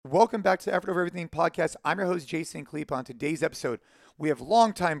Welcome back to Effort Over Everything podcast. I'm your host, Jason Kleep. On today's episode, we have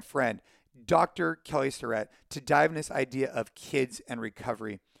longtime friend, Dr. Kelly Starrett, to dive in this idea of kids and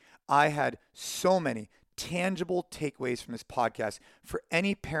recovery. I had so many tangible takeaways from this podcast for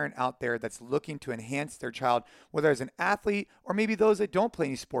any parent out there that's looking to enhance their child, whether as an athlete or maybe those that don't play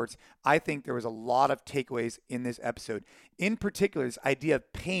any sports. I think there was a lot of takeaways in this episode. In particular, this idea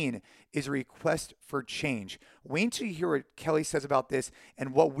of pain is a request for change. Wait until you hear what Kelly says about this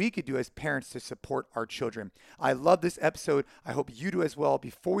and what we could do as parents to support our children. I love this episode. I hope you do as well.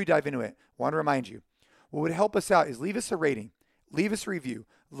 Before we dive into it, I want to remind you, what would help us out is leave us a rating, leave us a review.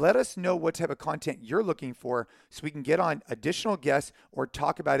 Let us know what type of content you're looking for so we can get on additional guests or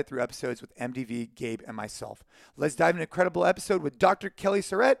talk about it through episodes with MDV, Gabe, and myself. Let's dive into an incredible episode with Dr. Kelly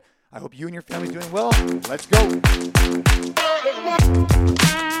Starrett. I hope you and your family's doing well. Let's go.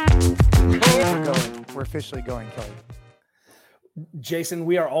 We're going. We're officially going, Kelly. Jason,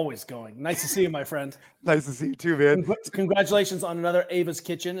 we are always going. Nice to see you, my friend. Nice to see you too, man. Congratulations on another Ava's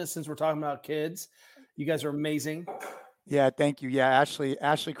Kitchen, since we're talking about kids. You guys are amazing. Yeah, thank you. Yeah,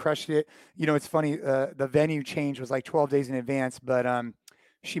 Ashley crushed it. You know, it's funny. The venue change was like 12 days in advance, but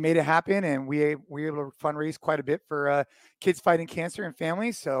she made it happen, and we were able to fundraise quite a bit for kids fighting cancer and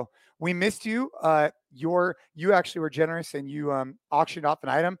families. So we missed you. You actually were generous, and you auctioned off an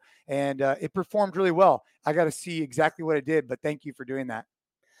item, and it performed really well. I got to see exactly what it did, but thank you for doing that.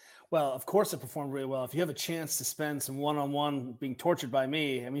 Well, of course it performed really well. If you have a chance to spend some one-on-one being tortured by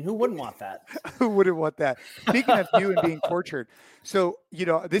me, I mean, who wouldn't want that? Who wouldn't want that? Speaking of you and being tortured, so you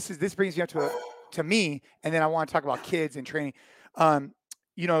know this brings me up to me, and then I want to talk about kids and training.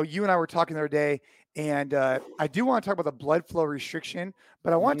 You know, you and I were talking the other day, and I do want to talk about the blood flow restriction,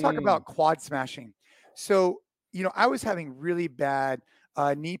 but I want to talk about quad smashing. So, you know, I was having really bad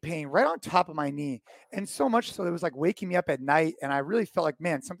knee pain right on top of my knee. And so much so it was like waking me up at night. And I really felt like,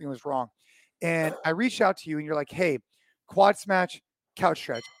 man, something was wrong. And I reached out to you and you're like, hey, quad smash, couch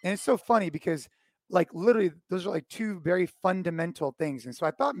stretch. And it's so funny because like literally those are like two very fundamental things. And so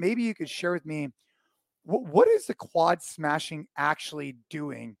I thought maybe you could share with me what is the quad smashing actually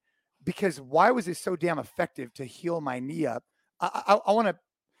doing? Because why was it so damn effective to heal my knee up? I want to,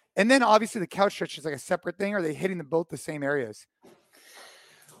 and then obviously the couch stretch is like a separate thing. Are they hitting both the same areas?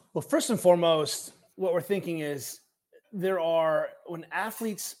 Well, first and foremost, what we're thinking is when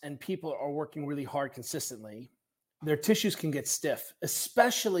athletes and people are working really hard consistently, their tissues can get stiff,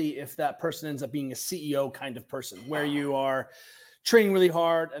 especially if that person ends up being a CEO kind of person where you are training really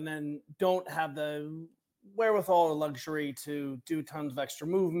hard and then don't have the wherewithal or luxury to do tons of extra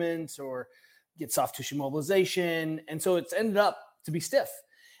movements or get soft tissue mobilization. And so it's ended up to be stiff.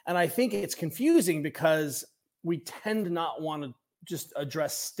 And I think it's confusing because we tend to not want to just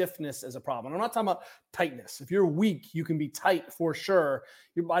address stiffness as a problem. I'm not talking about tightness. If you're weak, you can be tight for sure.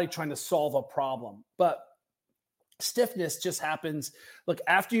 Your body trying to solve a problem. But stiffness just happens. Look,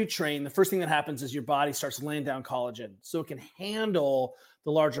 after you train, the first thing that happens is your body starts laying down collagen so it can handle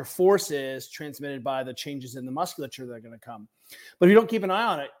the larger forces transmitted by the changes in the musculature that are going to come. But if you don't keep an eye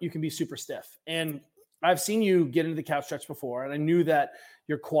on it, you can be super stiff. And I've seen you get into the couch stretch before, and I knew that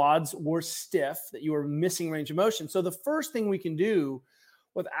your quads were stiff, that you were missing range of motion. So the first thing we can do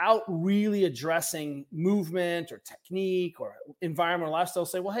without really addressing movement or technique or environment or lifestyle,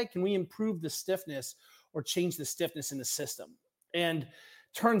 say, well, hey, can we improve the stiffness or change the stiffness in the system? And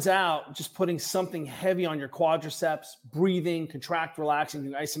turns out just putting something heavy on your quadriceps, breathing, contract, relaxing,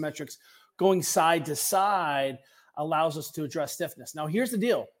 doing isometrics, going side to side allows us to address stiffness. Now, here's the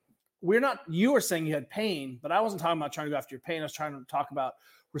deal. You were saying you had pain, but I wasn't talking about trying to go after your pain. I was trying to talk about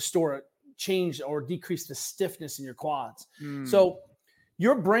restore, change, or decrease the stiffness in your quads. So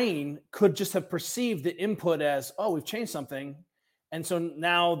your brain could just have perceived the input as, oh, we've changed something. And so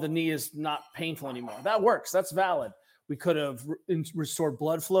now the knee is not painful anymore. That works. That's valid. We could have restored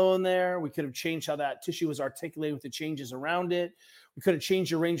blood flow in there. We could have changed how that tissue was articulated with the changes around it. We could have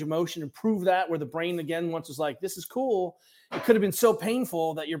changed your range of motion, improved that, where the brain again once was like, this is cool. It could have been so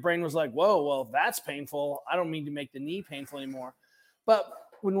painful that your brain was like, whoa, well, that's painful. I don't mean to make the knee painful anymore. But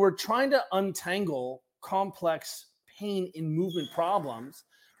when we're trying to untangle complex pain in movement problems,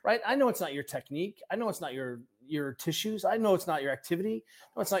 right? I know it's not your technique. I know it's not your tissues. I know it's not your activity. I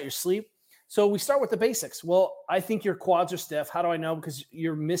know it's not your sleep. So we start with the basics. Well, I think your quads are stiff. How do I know? Because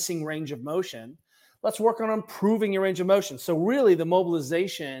you're missing range of motion. Let's work on improving your range of motion. So really the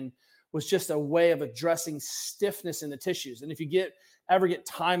mobilization was just a way of addressing stiffness in the tissues. And if you ever get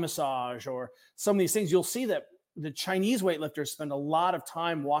Thai massage or some of these things, you'll see that the Chinese weightlifters spend a lot of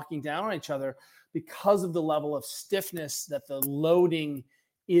time walking down on each other because of the level of stiffness that the loading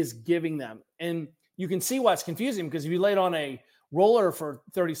is giving them. And you can see why it's confusing, because if you laid on a roller for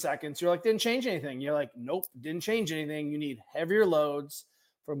 30 seconds. You're like, didn't change anything. You're like, nope, didn't change anything. You need heavier loads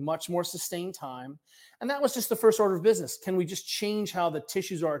for much more sustained time. And that was just the first order of business. Can we just change how the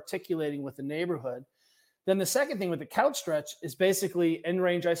tissues are articulating with the neighborhood? Then the second thing with the couch stretch is basically end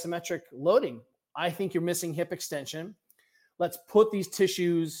range isometric loading. I think you're missing hip extension. Let's put these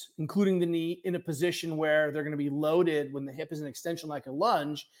tissues, including the knee, in a position where they're going to be loaded when the hip is an extension like a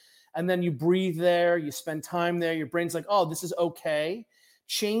lunge. And then you breathe there, you spend time there. Your brain's like, oh, this is okay.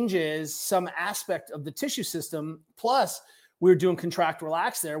 Changes some aspect of the tissue system. Plus, we're doing contract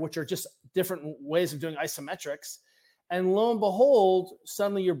relax there, which are just different ways of doing isometrics. And lo and behold,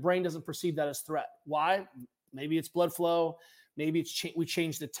 suddenly your brain doesn't perceive that as threat. Why? Maybe it's blood flow. Maybe it's we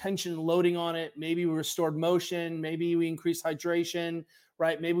changed the tension loading on it. Maybe we restored motion. Maybe we increased hydration,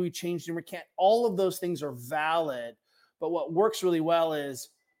 right? Maybe we changed the mechanic. All of those things are valid. But what works really well is,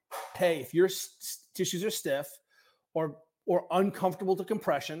 hey, if your tissues are stiff or uncomfortable to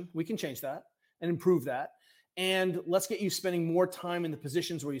compression, we can change that and improve that. And let's get you spending more time in the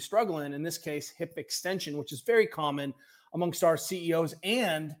positions where you struggle in this case, hip extension, which is very common amongst our CEOs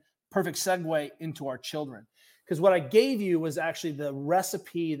and perfect segue into our children. Because what I gave you was actually the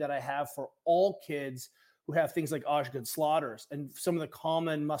recipe that I have for all kids who have things like Osgood-Slaughters and some of the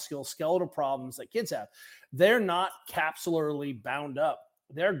common musculoskeletal problems that kids have. They're not capsularly bound up.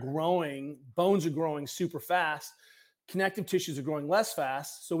 They're growing, bones are growing super fast, connective tissues are growing less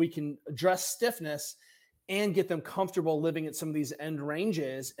fast, so we can address stiffness and get them comfortable living at some of these end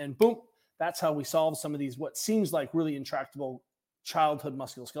ranges. And boom, that's how we solve some of these, what seems like really intractable childhood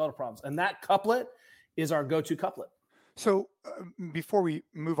musculoskeletal problems. And that couplet is our go-to couplet. So before we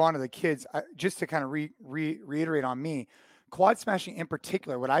move on to the kids, just to kind of reiterate on me, quad smashing in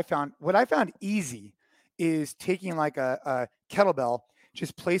particular, what I found easy is taking like a kettlebell,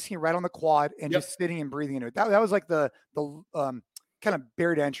 just placing it right on the quad and just sitting and breathing into it. That was like the kind of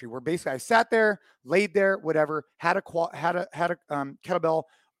barrier to entry, where basically I sat there, laid there, whatever, had a kettlebell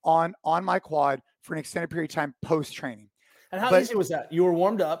on my quad for an extended period of time post training. And how easy was that? You were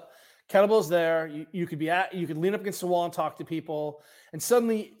warmed up, kettlebell's there, you could lean up against the wall and talk to people, and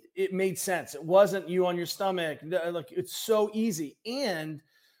suddenly it made sense. It wasn't you on your stomach. Like, it's so easy. And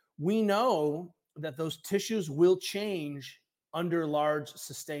we know that those tissues will change under large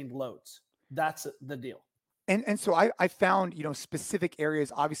sustained loads. That's the deal. And so I found, specific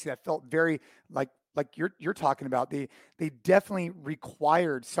areas, obviously, that felt very like you're talking about. They definitely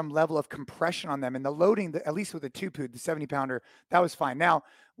required some level of compression on them, and the loading, at least with the 2-pood, the 70-pounder, that was fine. Now,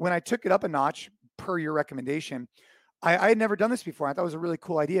 when I took it up a notch per your recommendation, I had never done this before. I thought it was a really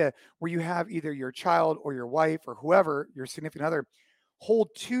cool idea, where you have either your child or your wife or whoever, your significant other, hold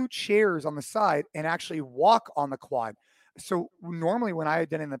 2 chairs on the side and actually walk on the quad. So normally when I had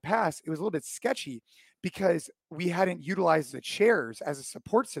done it in the past, it was a little bit sketchy because we hadn't utilized the chairs as a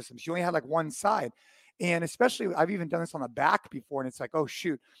support system. So you only had like one side. And especially, I've even done this on the back before, and it's like, oh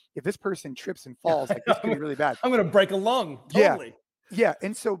shoot, if this person trips and falls, like this could be really bad. I'm going to break a lung. Totally. Yeah.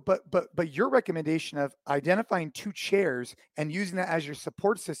 And so, but your recommendation of identifying 2 chairs and using that as your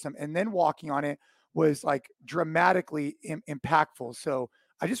support system and then walking on it was like dramatically impactful. So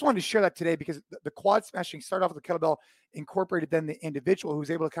I just wanted to share that today, because the quad smashing started off with the kettlebell, incorporated then the individual who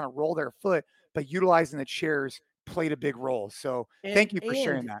was able to kind of roll their foot, but utilizing the chairs played a big role. So thank you for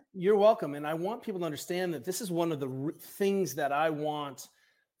sharing that. You're welcome. And I want people to understand that this is one of the things that I want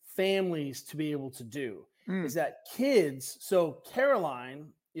families to be able to do is that kids. So Caroline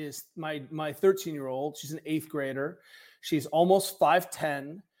is my 13-year-old. She's an 8th grader. She's almost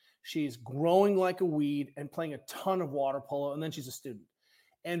 5'10". She's growing like a weed and playing a ton of water polo. And then she's a student.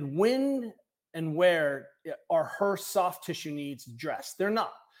 And when and where are her soft tissue needs addressed? They're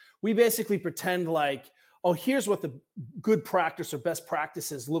not. We basically pretend like, oh, here's what the good practice or best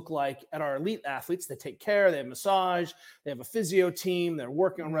practices look like at our elite athletes. They take care, they have massage, they have a physio team, they're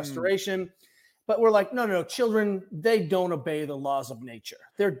working on restoration. But we're like, no, children, they don't obey the laws of nature.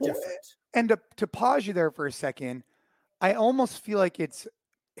 They're different. And to pause you there for a second, I almost feel like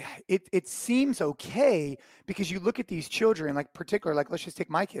it seems okay, because you look at these children, like particular, like let's just take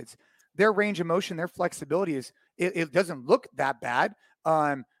my kids, their range of motion, their flexibility is, it doesn't look that bad.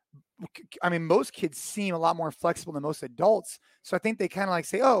 I mean, most kids seem a lot more flexible than most adults. So I think they kind of like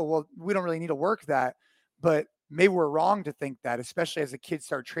say, oh, well, we don't really need to work that, but maybe we're wrong to think that, especially as the kids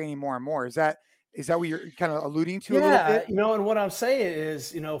start training more and more. Is that what you're kind of alluding to a little bit? And what I'm saying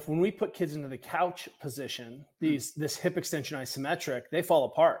is, when we put kids into the couch position, this hip extension isometric, they fall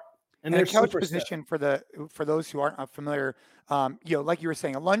apart. And the couch position, for those who aren't familiar, like you were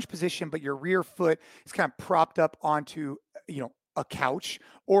saying, a lunge position, but your rear foot is kind of propped up onto, a couch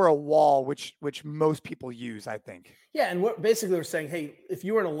or a wall, which most people use, I think. Yeah, and what basically we're saying, hey, if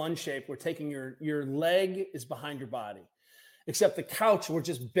you were in a lunge shape, we're taking your leg is behind your body. Except the couch, we're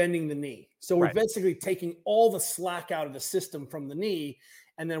just bending the knee. So we're Right. basically taking all the slack out of the system from the knee,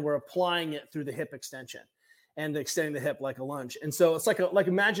 and then we're applying it through the hip extension and extending the hip like a lunge. And so it's like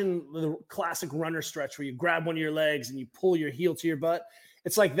imagine the classic runner stretch where you grab one of your legs and you pull your heel to your butt.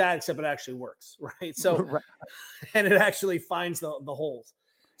 It's like that, except it actually works, right? So, Right. and it actually finds the holes.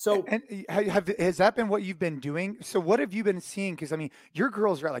 So And has that been what you've been doing? So what have you been seeing? Because I mean, your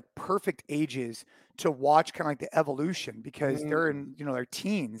girls are at like perfect ages to watch kind of like the evolution because they're in, their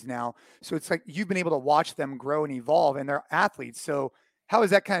teens now. So it's like you've been able to watch them grow and evolve, and they're athletes. So how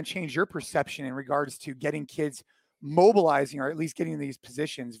has that kind of changed your perception in regards to getting kids mobilizing or at least getting in these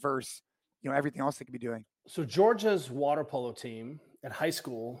positions versus everything else they could be doing? So Georgia's water polo team at high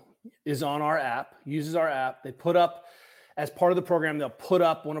school is on our app, uses our app. They put up, as part of the program, they'll put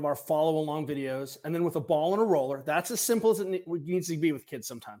up one of our follow along videos, and then with a ball and a roller. That's as simple as it needs to be with kids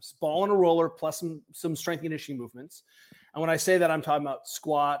sometimes. Ball and a roller plus some strength and conditioning movements. And when I say that, I'm talking about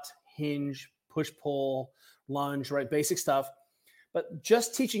squat, hinge, push pull, lunge, right? Basic stuff. But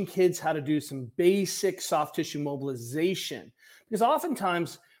just teaching kids how to do some basic soft tissue mobilization, because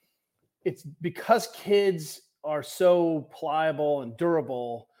oftentimes it's because kids are so pliable and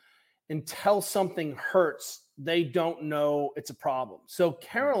durable, until something hurts, they don't know it's a problem. So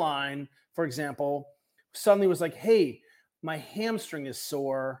Caroline, for example, suddenly was like, hey, my hamstring is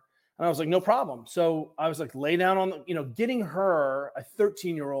sore. And I was like, no problem. So I was like, lay down on the, getting her, a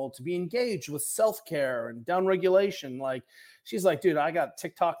 13-year-old, to be engaged with self-care and down regulation. Like, she's like, dude, I got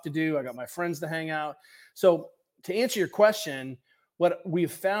TikTok to do. I got my friends to hang out. So to answer your question, what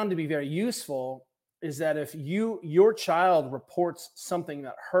we've found to be very useful is that if your child reports something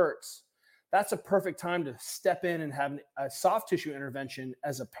that hurts, that's a perfect time to step in and have a soft tissue intervention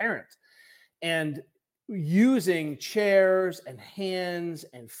as a parent. And using chairs and hands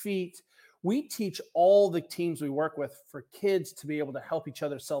and feet, we teach all the teams we work with for kids to be able to help each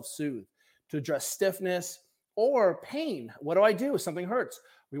other self-soothe, to address stiffness or pain. What do I do if something hurts?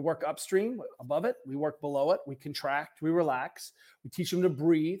 We work upstream, above it. We work below it. We contract, we relax. We teach them to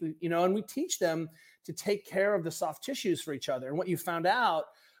breathe, and we teach them to take care of the soft tissues for each other. And what you found out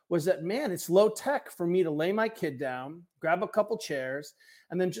was that, man, it's low tech for me to lay my kid down, grab a couple chairs,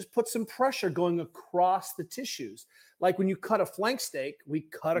 and then just put some pressure going across the tissues. Like when you cut a flank steak, we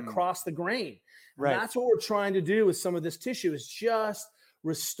cut across the grain. Right. And that's what we're trying to do with some of this tissue, is just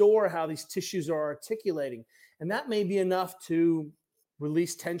restore how these tissues are articulating. And that may be enough to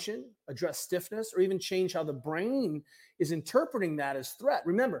release tension, address stiffness, or even change how the brain is interpreting that as threat.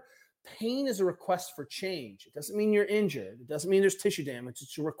 Remember, pain is a request for change. It doesn't mean you're injured. It doesn't mean there's tissue damage.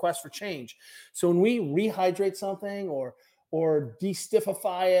 It's a request for change. So when we rehydrate something or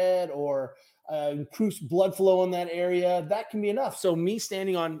de-stiffify it or increase blood flow in that area, that can be enough. So me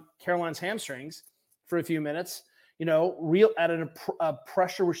standing on Caroline's hamstrings for a few minutes, real at a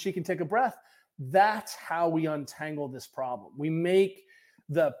pressure where she can take a breath, that's how we untangle this problem. We make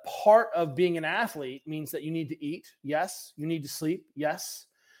the part of being an athlete means that you need to eat. Yes. You need to sleep. Yes.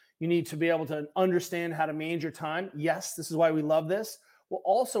 You need to be able to understand how to manage your time. Yes, this is why we love this. Well,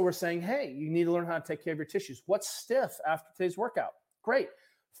 also we're saying, hey, you need to learn how to take care of your tissues. What's stiff after today's workout? Great.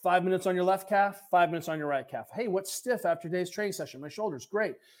 5 minutes on your left calf, 5 minutes on your right calf. Hey, what's stiff after today's training session? My shoulders.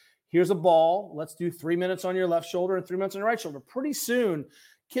 Great. Here's a ball. Let's do 3 minutes on your left shoulder and 3 minutes on your right shoulder. Pretty soon,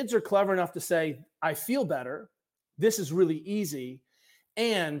 kids are clever enough to say, I feel better. This is really easy.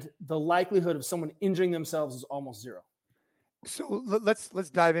 And the likelihood of someone injuring themselves is almost zero. So let's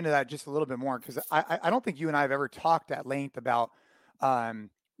dive into that just a little bit more, because I don't think you and I have ever talked at length about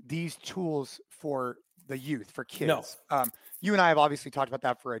these tools for the youth, for kids. No. You and I have obviously talked about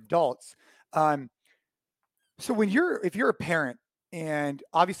that for adults. So if you're a parent, and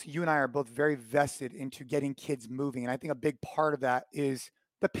obviously you and I are both very vested into getting kids moving, and I think a big part of that is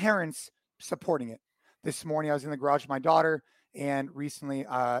the parents supporting it. This morning I was in the garage with my daughter, and recently,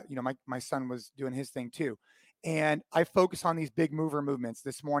 my son was doing his thing too. And I focus on these big mover movements.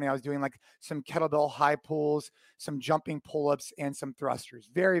 This morning, I was doing like some kettlebell high pulls, some jumping pull-ups, and some thrusters.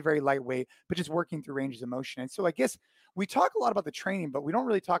 Very, very lightweight, but just working through ranges of motion. And so I guess we talk a lot about the training, but we don't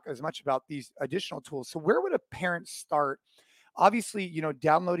really talk as much about these additional tools. So where would a parent start? Obviously,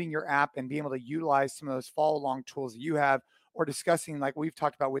 downloading your app and being able to utilize some of those follow-along tools that you have, or discussing like we've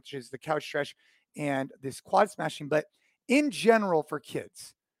talked about, which is the couch stretch and this quad smashing. But in general for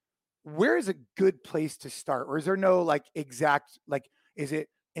kids, where is a good place to start? Or is there no exact, is it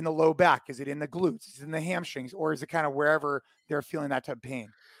in the low back? Is it in the glutes? Is it in the hamstrings? Or is it kind of wherever they're feeling that type of pain?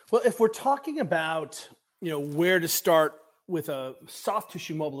 Well, if we're talking about, where to start with a soft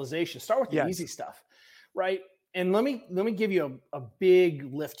tissue mobilization. Start with the Yes. easy stuff, right? And let me give you a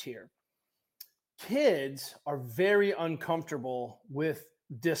big lift here. Kids are very uncomfortable with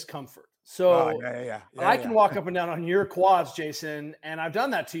discomfort. Oh, So yeah, I can yeah. walk up and down on your quads, Jason, and I've done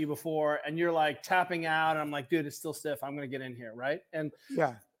that to you before, and you're like tapping out, and I'm like, dude, it's still stiff. I'm going to get in here, right? And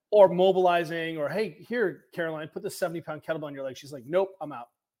Yeah. or mobilizing, or hey, here, Caroline, put the 70-pound kettlebell on your leg. She's like, nope, I'm out.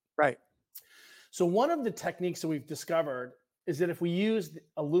 Right. So one of the techniques that we've discovered is that if we use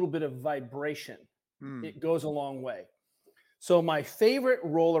a little bit of vibration, Mm. it goes a long way. So my favorite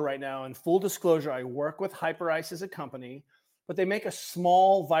roller right now, in full disclosure, I work with Hyperice as a company, but they make a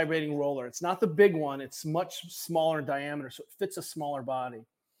small vibrating roller. It's not the big one. It's much smaller in diameter, so it fits a smaller body.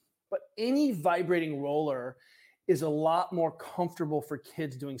 But any vibrating roller is a lot more comfortable for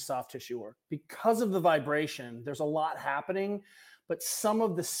kids doing soft tissue work. Because of the vibration, there's a lot happening, but some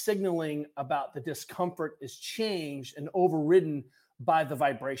of the signaling about the discomfort is changed and overridden by the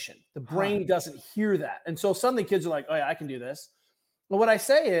vibration. The Huh. brain doesn't hear that. And so suddenly kids are like, oh yeah, I can do this. Well, what I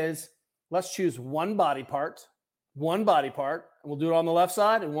say is, let's choose one body part, and we'll do it on the left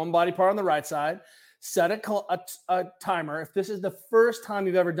side and one body part on the right side. Set a timer. If this is the first time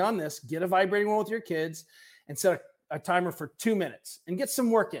you've ever done this, get a vibrating roll with your kids and set a timer for 2 minutes and get some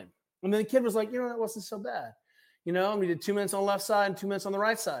work in. And then the kid was like, that wasn't so bad. And we did 2 minutes on the left side and 2 minutes on the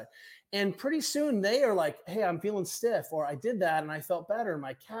right side. And pretty soon they are like, hey, I'm feeling stiff, or I did that and I felt better and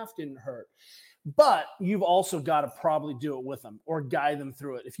my calf didn't hurt. But you've also got to probably do it with them or guide them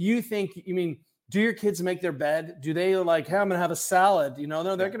through it. If you think, do your kids make their bed? Do they like, hey, I'm going to have a salad?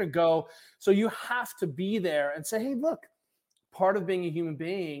 No, they're going to go. So you have to be there and say, hey, look, part of being a human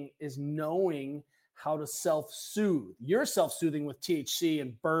being is knowing how to self-soothe. You're self-soothing with THC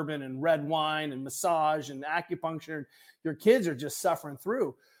and bourbon and red wine and massage and acupuncture. Your kids are just suffering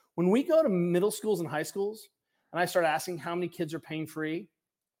through. When we go to middle schools and high schools, and I start asking how many kids are pain-free,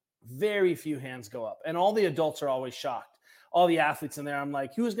 very few hands go up. And all the adults are always shocked. All the athletes in there, I'm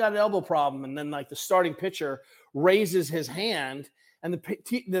like, who's got an elbow problem? And then like the starting pitcher raises his hand and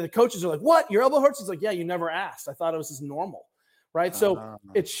the coaches are like, what? Your elbow hurts? It's like, yeah, you never asked. I thought it was just normal. Right. So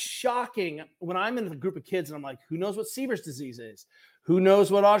it's shocking when I'm in a group of kids and I'm like, who knows what Seaver's disease is? Who knows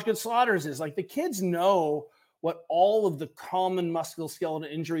what Osgood-Schlatters is? Like the kids know what all of the common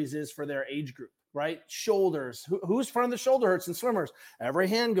musculoskeletal injuries is for their age group, right? Shoulders. Who's front of the shoulder hurts in swimmers? Every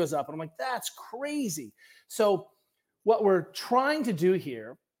hand goes up. And I'm like, that's crazy. So what we're trying to do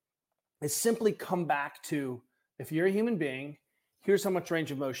here is simply come back to, if you're a human being, here's how much range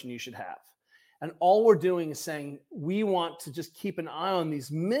of motion you should have. And all we're doing is saying we want to just keep an eye on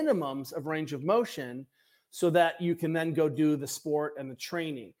these minimums of range of motion so that you can then go do the sport and the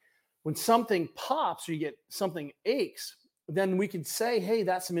training. When something pops or you get something aches, then we could say, hey,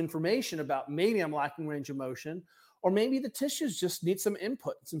 that's some information about maybe I'm lacking range of motion, or maybe the tissues just need some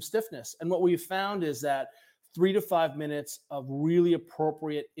input, some stiffness. And what we've found is that 3 to 5 minutes of really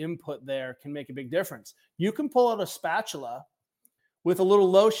appropriate input there can make a big difference. You can pull out a spatula with a little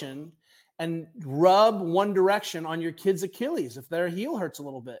lotion and rub one direction on your kid's Achilles if their heel hurts a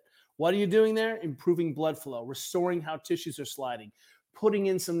little bit. What are you doing there? Improving blood flow, restoring how tissues are sliding, putting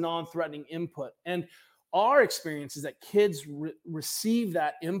in some non-threatening input. And our experience is that kids receive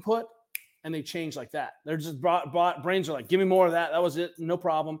that input and they change like that. They're just brains are like, give me more of that. That was it. No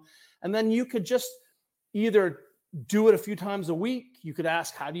problem. And then you could just either do it a few times a week. You could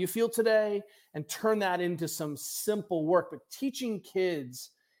ask, how do you feel today? And turn that into some simple work. But teaching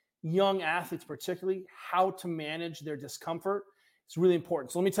kids, young athletes particularly, how to manage their discomfort is really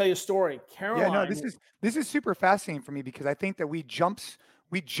important. So let me tell you a story. Caroline. Yeah, no, this is super fascinating for me because I think that we jumped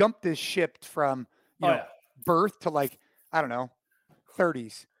this ship from birth to like, I don't know,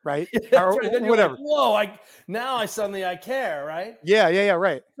 30s, right? Yeah, Or right. Then you're whatever. like, whoa, now I care, right? Yeah,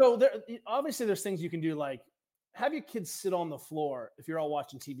 right. So obviously there's things you can do, like have your kids sit on the floor if you're all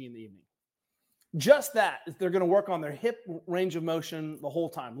watching TV in the evening. Just that, they're going to work on their hip range of motion the whole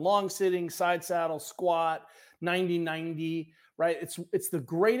time. Long sitting, side saddle, squat, 90-90, right? It's the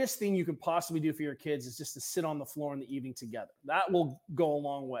greatest thing you can possibly do for your kids is just to sit on the floor in the evening together. That will go a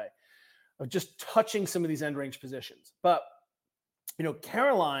long way of just touching some of these end range positions. But,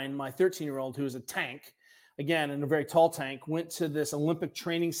 Caroline, my 13-year-old, who is a tank, again, in a very tall tank, went to this Olympic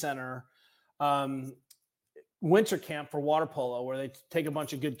training center winter camp for water polo, where they take a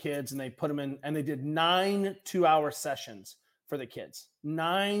bunch of good kids and they put them in, and they did 9 2-hour sessions for the kids.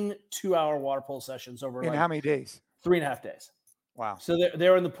 9 2-hour water polo sessions over In how many days? 3.5 days. Wow. So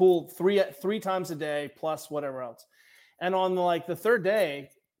they're in the pool three times a day plus whatever else. And on the third day,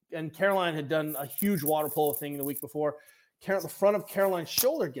 and Caroline had done a huge water polo thing the week before, the front of Caroline's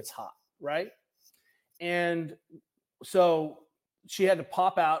shoulder gets hot, right? And So she had to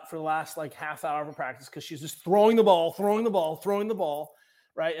pop out for the last like half hour of practice because she's just throwing the ball,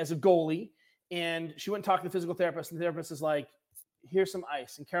 right, as a goalie. And she went and talked to the physical therapist, and the therapist is like, here's some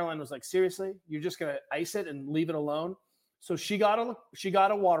ice. And Caroline was like, seriously? You're just going to ice it and leave it alone? So she got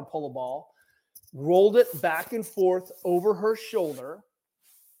a water polo ball, rolled it back and forth over her shoulder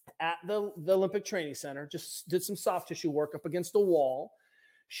at the Olympic Training Center, just did some soft tissue work up against the wall.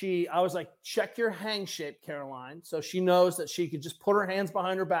 I was like, check your hang shape, Caroline. So she knows that she could just put her hands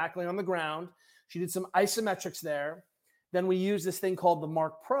behind her back, laying on the ground. She did some isometrics there. Then we used this thing called the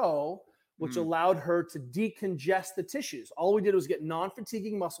Mark Pro, which allowed her to decongest the tissues. All we did was get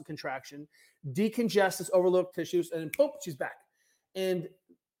non-fatiguing muscle contraction, decongest this overlooked tissues, and then boom, she's back. And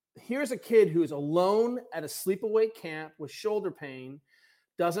here's a kid who is alone at a sleepaway camp with shoulder pain,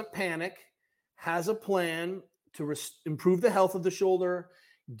 doesn't panic, has a plan to improve the health of the shoulder,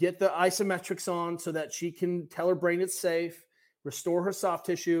 get the isometrics on so that she can tell her brain it's safe, restore her soft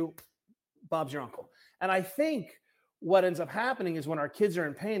tissue. Bob's your uncle. And I think what ends up happening is when our kids are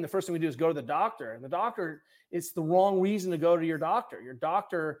in pain, the first thing we do is go to the doctor. And the doctor, it's the wrong reason to go to your doctor. Your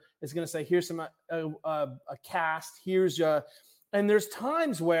doctor is going to say, here's some a cast, and there's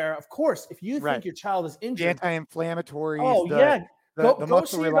times where, of course, if you think your child is injured, the anti-inflammatories, the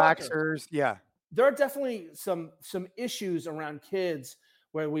muscle relaxers, there are definitely some issues around kids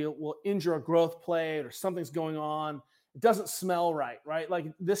where we'll injure a growth plate or something's going on. It doesn't smell right? Like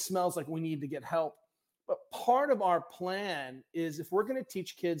this smells like we need to get help. But part of our plan is if we're going to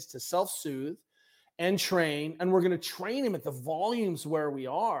teach kids to self-soothe and train, and we're going to train them at the volumes where we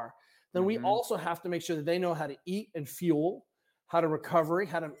are, then we also have to make sure that they know how to eat and fuel, how to recovery,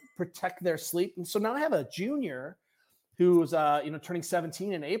 how to protect their sleep. And so now I have a junior who's turning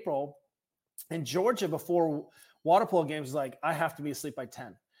 17 in April. And Georgia, before water polo games, is like, I have to be asleep by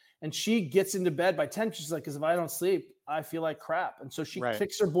 10. And she gets into bed by 10. She's like, because if I don't sleep, I feel like crap. And so she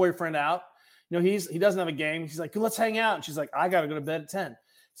kicks her boyfriend out. He doesn't have a game. He's like, let's hang out. And she's like, I got to go to bed at 10.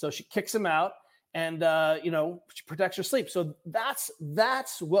 So she kicks him out and, she protects her sleep. So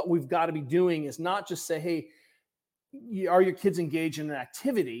that's what we've got to be doing, is not just say, hey, are your kids engaged in an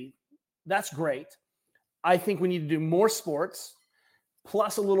activity? That's great. I think we need to do more sports,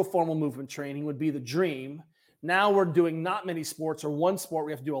 plus a little formal movement training would be the dream. Now we're doing not many sports or one sport.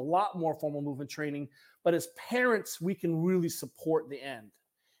 We have to do a lot more formal movement training. But as parents, we can really support the end.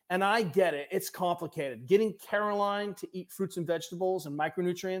 And I get it. It's complicated. Getting Caroline to eat fruits and vegetables and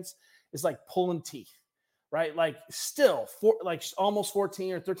micronutrients is like pulling teeth, right? Like still almost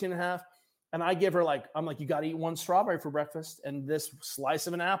 14 or 13 and a half. And I give her I'm like, you got to eat one strawberry for breakfast and this slice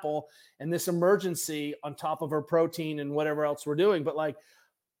of an apple and this emergency on top of her protein and whatever else we're doing. But like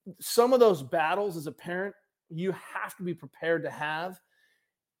some of those battles as a parent, you have to be prepared to have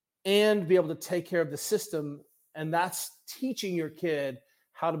and be able to take care of the system. And that's teaching your kid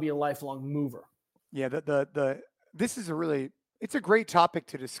how to be a lifelong mover. Yeah. This is it's a great topic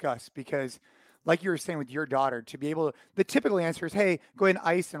to discuss because, like you were saying with your daughter, to be able to, the typical answer is, hey, go ahead and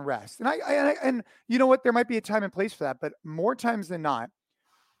ice and rest. And you know what? There might be a time and place for that, but more times than not,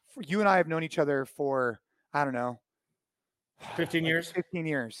 you and I have known each other for, I don't know, 15 years. 15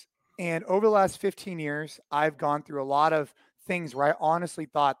 years. And over the last 15 years, I've gone through a lot of things where I honestly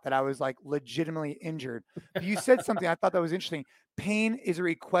thought that I was like legitimately injured. But you said something I thought that was interesting. Pain is a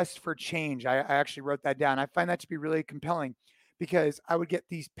request for change. I actually wrote that down. I find that to be really compelling because I would get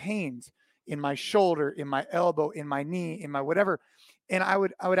these pains in my shoulder, in my elbow, in my knee, in my whatever. And I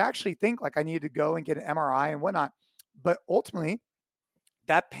would actually think like I needed to go and get an MRI and whatnot. But ultimately,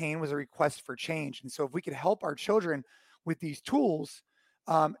 that pain was a request for change. And so if we could help our children with these tools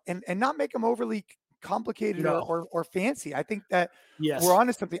and not make them overly complicated or fancy, I think that we're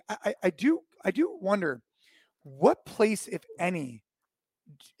onto something. I do wonder what place, if any,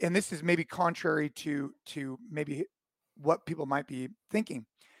 and this is maybe contrary to maybe what people might be thinking.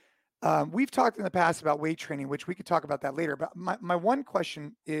 We've talked in the past about weight training, which we could talk about that later. But my one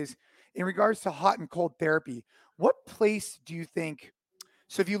question is in regards to hot and cold therapy, what place do you think?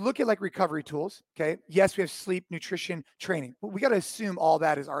 So if you look at like recovery tools, okay, yes, we have sleep, nutrition, training, but we got to assume all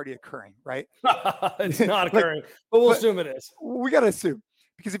that is already occurring, right? It's not occurring, but we'll assume it is. We got to assume,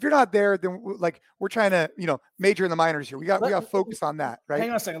 because if you're not there, then we're trying to, major in the minors here. We got to focus on that, right?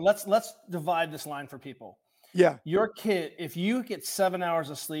 Hang on a second. Let's divide this line for people. Yeah. Your kid, if you get 7 hours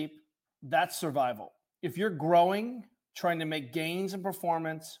of sleep, that's survival. If you're growing, trying to make gains in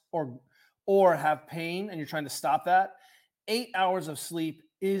performance or have pain and you're trying to stop that, 8 hours of sleep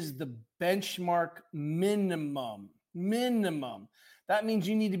is the benchmark minimum. That means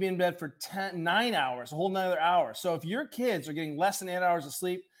you need to be in bed for 9 hours, a whole nother hour. So if your kids are getting less than 8 hours of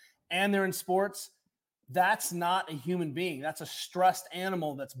sleep and they're in sports, That's not a human being. That's a stressed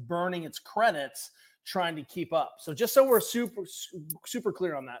animal that's burning its credits trying to keep up. So just so we're super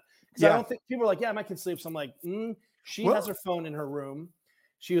clear on that, because I Yeah. don't think people are like, yeah, my kid sleeps. I'm like, she Well, has her phone in her room.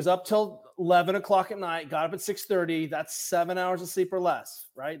 She was up till 11 o'clock at night, got up at 6:30. That's 7 hours of sleep or less,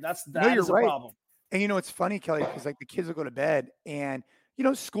 right? no, That you're is a right. problem. And it's funny, Kelly, because like the kids will go to bed and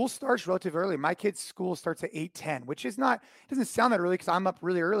school starts relatively early. My kid's school starts at 8:10, which is not doesn't sound that early because I'm up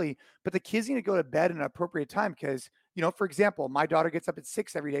really early, but the kids need to go to bed at an appropriate time because, for example, my daughter gets up at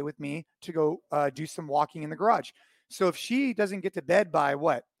 6 every day with me to go do some walking in the garage. So if she doesn't get to bed by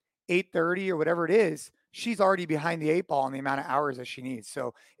what, 8:30 or whatever it is, she's already behind the eight ball on the amount of hours that she needs.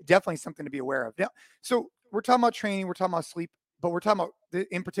 So definitely something to be aware of. Now, so we're talking about training, we're talking about sleep, but we're talking about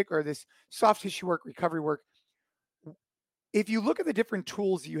in particular this soft tissue work, recovery work. If you look at the different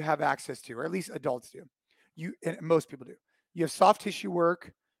tools you have access to, or at least adults do, and most people do, you have soft tissue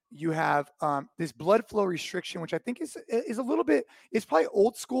work. You have this blood flow restriction, which I think is a little bit, it's probably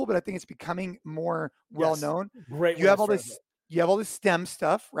old school, but I think it's becoming more well Yes. known. Great You way to have all phrase it. this, you have all this stem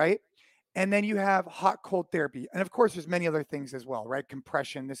stuff, right? And then you have hot cold therapy, and of course, there's many other things as well, right?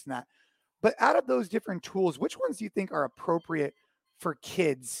 Compression, this and that. But out of those different tools, which ones do you think are appropriate for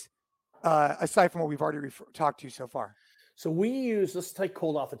kids, aside from what we've already talked to so far? So let's take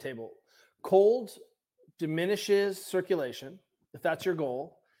cold off the table. Cold diminishes circulation, if that's your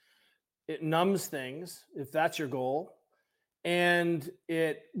goal. It numbs things, if that's your goal. And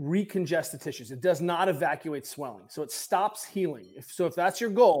it recongests the tissues. It does not evacuate swelling. So it stops healing. If that's your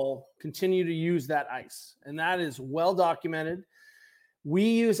goal, continue to use that ice. And that is well documented. We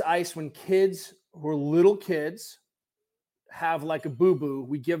use ice when kids who are little kids have like a boo-boo.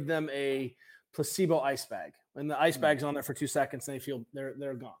 We give them a placebo ice bag. And the ice bag's on there for 2 seconds and they feel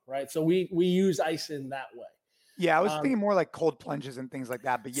they're gone, right? So we use ice in that way. Yeah, I was Um, thinking more like cold plunges and things like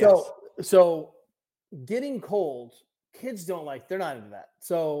that, but yes. so getting cold, kids don't like, they're not into that.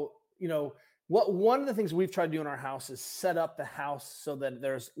 So, one of the things we've tried to do in our house is set up the house so that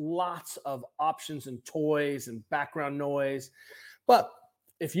there's lots of options and toys and background noise. But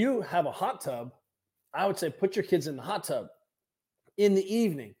if you have a hot tub, I would say put your kids in the hot tub in the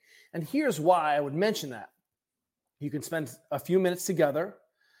evening. And here's why I would mention that. You can spend a few minutes together.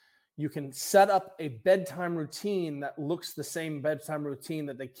 You can set up a bedtime routine that looks the same bedtime routine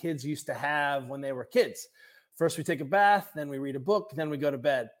that the kids used to have when they were kids. First, we take a bath, then we read a book, then we go to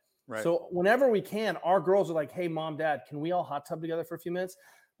bed. Right. So whenever we can, our girls are like, hey, mom, dad, can we all hot tub together for a few minutes?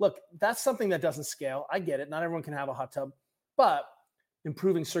 Look, that's something that doesn't scale. I get it. Not everyone can have a hot tub, but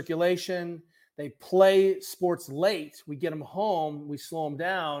improving circulation. They play sports late. We get them home, we slow them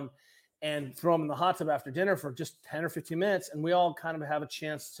down and throw them in the hot tub after dinner for just 10 or 15 minutes. And we all kind of have a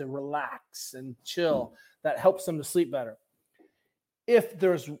chance to relax and chill. That helps them to sleep better. If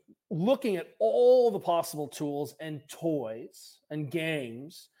there's looking at all the possible tools and toys and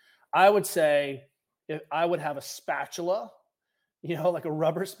games, I would say if I would have a spatula, like a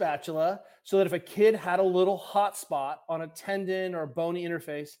rubber spatula, so that if a kid had a little hot spot on a tendon or a bony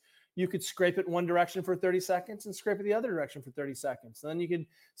interface, you could scrape it one direction for 30 seconds and scrape it the other direction for 30 seconds. And then you could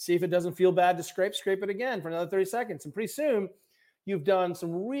see if it doesn't feel bad to scrape it again for another 30 seconds. And pretty soon you've done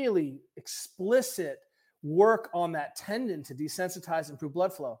some really explicit work on that tendon to desensitize and improve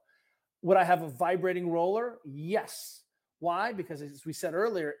blood flow. Would I have a vibrating roller? Yes. Why? Because as we said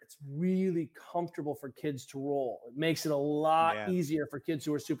earlier, it's really comfortable for kids to roll. It makes it a lot easier for kids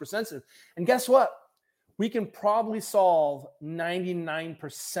who are super sensitive. And guess what? We can probably solve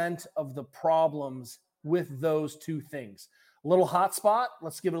 99% of the problems with those two things. A little hot spot,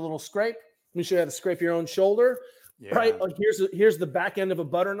 let's give it a little scrape. Let me show you how to scrape your own shoulder. Yeah. Right? Here's the back end of a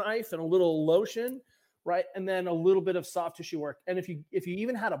butter knife and a little lotion, right? And then a little bit of soft tissue work. And if you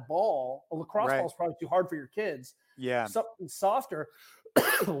even had a ball, a lacrosse ball is probably too hard for your kids. Yeah. Something softer,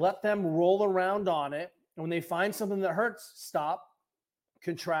 let them roll around on it. And when they find something that hurts, stop,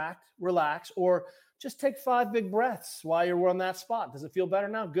 contract, relax, or just take 5 big breaths while you're on that spot. Does it feel better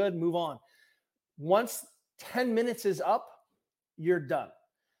now? Good, move on. Once 10 minutes is up, you're done.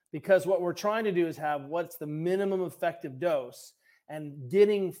 Because what we're trying to do is have what's the minimum effective dose, and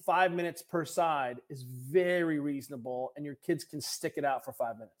getting 5 minutes per side is very reasonable, and your kids can stick it out for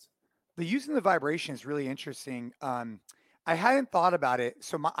 5 minutes. The using the vibration is really interesting. I hadn't thought about it.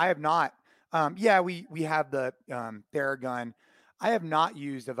 So I have not, we have the Theragun. I have not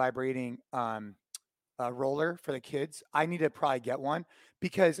used a vibrating roller for the kids. I need to probably get one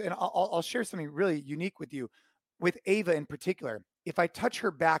because, and I'll share something really unique with you. With Ava in particular, if I touch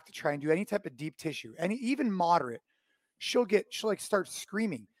her back to try and do any type of deep tissue, and even moderate, she'll like start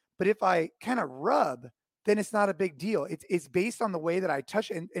screaming. But if I kind of rub, then it's not a big deal. It's based on the way that I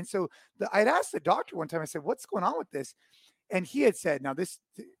touch it. And so I'd asked the doctor one time, I said, what's going on with this? And he had said, now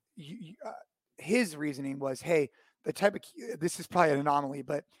his reasoning was, hey, this is probably an anomaly,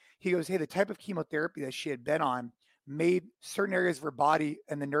 but he goes, hey, the type of chemotherapy that she had been on made certain areas of her body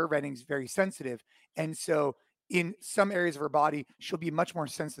and the nerve endings very sensitive. And so in some areas of her body, she'll be much more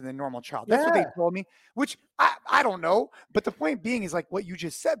sensitive than a normal child. That's what they told me, which I don't know. But the point being is like what you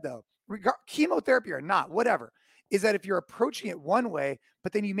just said, though, chemotherapy or not, whatever, is that if you're approaching it one way,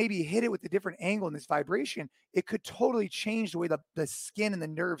 but then you maybe hit it with a different angle in this vibration, it could totally change the way the skin and the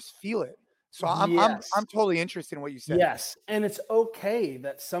nerves feel it. So I'm Yes. totally interested in what you said. Yes. And it's okay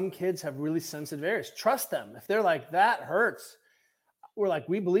that some kids have really sensitive areas. Trust them. If they're like, that hurts, we're like,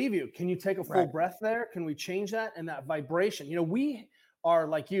 we believe you. Can you take a full Right. breath there? Can we change that? And that vibration, you know, we are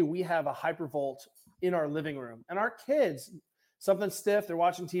like you, we have a hypervolt in our living room, and our kids, something stiff, they're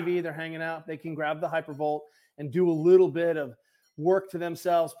watching TV, they're hanging out, they can grab the hypervolt and do a little bit of work to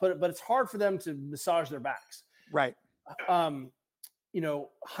themselves, but it's hard for them to massage their backs. Right. You know,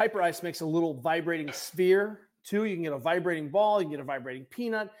 hyper ice makes a little vibrating sphere too. You can get a vibrating ball, you can get a vibrating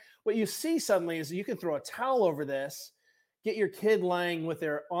peanut. What you see suddenly is you can throw a towel over this, get your kid laying with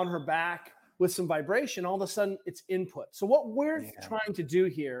their on her back with some vibration. All of a sudden, it's input. So what we're trying to do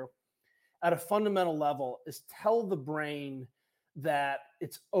here at a fundamental level is tell the brain that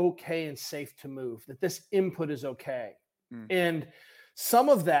it's okay and safe to move, that this input is okay. And some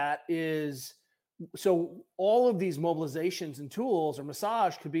of that is, so all of these mobilizations and tools or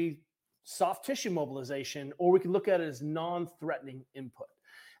massage could be soft tissue mobilization, or we could look at it as non-threatening input.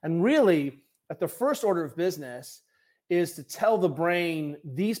 And really, at the first order of business is to tell the brain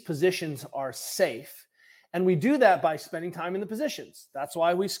these positions are safe. And we do that by spending time in the positions. That's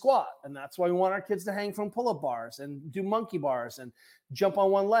why we squat. And that's why we want our kids to hang from pull-up bars and do monkey bars and jump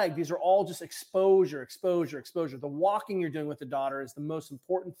on one leg. These are all just exposure, exposure, exposure. The walking you're doing with the daughter is the most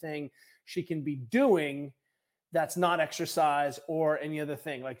important thing she can be doing. That's not exercise or any other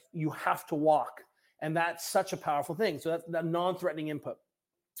thing. Like, you have to walk. And that's such a powerful thing. So that's that non-threatening input.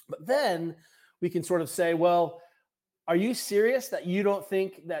 But then we can sort of say, well, are you serious that you don't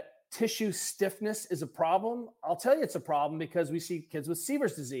think that tissue stiffness is a problem? I'll tell you it's a problem, because we see kids with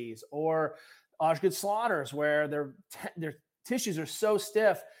Sever's disease or Osgood-Schlatter's where their tissues are so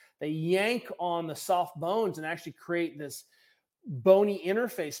stiff, they yank on the soft bones and actually create this bony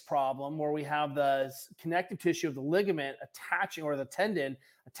interface problem where we have the connective tissue of the ligament attaching, or the tendon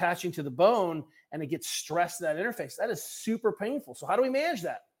attaching to the bone, and it gets stressed to that interface. That is super painful. So how do we manage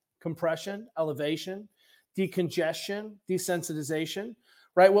that? Compression, elevation, decongestion, desensitization,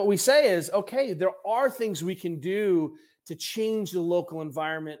 right? What we say is, okay, there are things we can do to change the local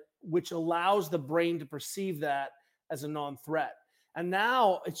environment, which allows the brain to perceive that as a non-threat. And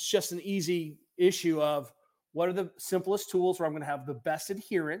now it's just an easy issue of, what are the simplest tools where I'm going to have the best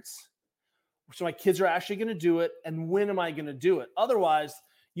adherence, so my kids are actually going to do it, and when am I going to do it? Otherwise,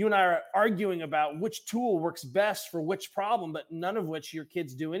 you and I are arguing about which tool works best for which problem, but none of which your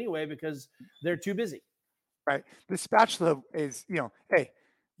kids do anyway because they're too busy. Right. The spatula is, hey,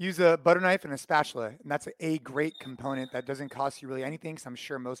 use a butter knife and a spatula, and that's a great component that doesn't cost you really anything, because I'm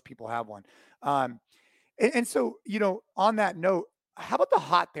sure most people have one. And so, on that note, how about the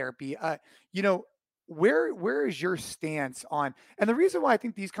hot therapy? Where is your stance on, and the reason why I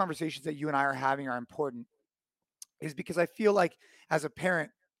think these conversations that you and I are having are important is because I feel like as a parent,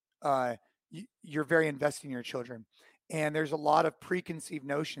 you're very invested in your children. And there's a lot of preconceived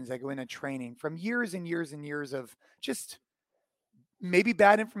notions that go into training from years and years and years of just maybe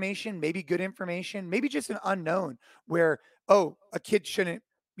bad information, maybe good information, maybe just an unknown where, oh, a kid shouldn't,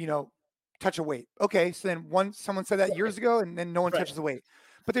 touch a weight. Okay. So then someone said that years ago, and then no one touches the weight,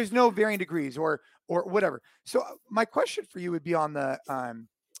 but there's no varying degrees or whatever. So my question for you would be on the,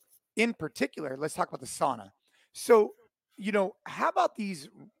 in particular, let's talk about the sauna. So, how about these,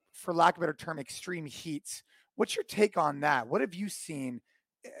 for lack of a better term, extreme heats? What's your take on that? What have you seen?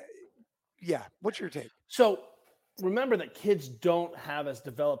 What's your take? So remember that kids don't have as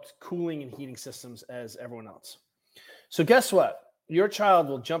developed cooling and heating systems as everyone else. So guess what? Your child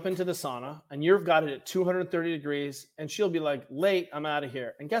will jump into the sauna and you've got it at 230 degrees and she'll be like, late, I'm out of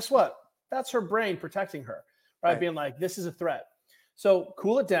here. And guess what? That's her brain protecting her, right? Being like, this is a threat. So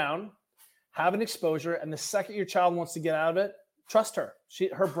cool it down, have an exposure. And the second your child wants to get out of it, trust her.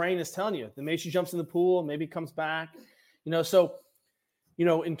 Her brain is telling you. The minute she jumps in the pool, maybe comes back. So,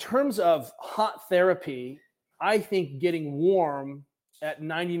 in terms of hot therapy, I think getting warm at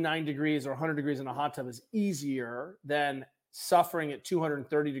 99 degrees or 100 degrees in a hot tub is easier than suffering at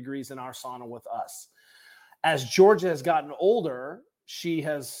 230 degrees in our sauna with us. As Georgia has gotten older, she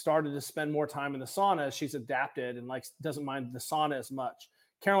has started to spend more time in the sauna. She's adapted and doesn't mind the sauna as much.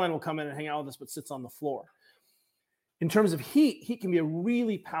 Caroline will come in and hang out with us, but sits on the floor. In terms of heat can be a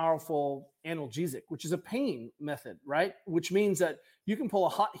really powerful analgesic, which is a pain method, right? Which means that you can pull a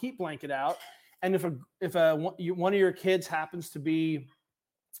hot heat blanket out, and if one of your kids happens to be,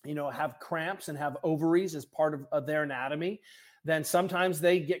 have cramps and have ovaries as part of their anatomy, then sometimes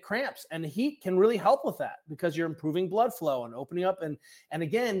they get cramps, and the heat can really help with that because you're improving blood flow and opening up and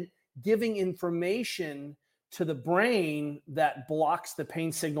again, giving information to the brain that blocks the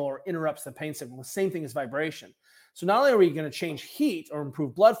pain signal or interrupts the pain signal. The same thing as vibration. So not only are we going to change heat or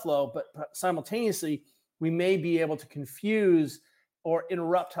improve blood flow, but simultaneously, we may be able to confuse or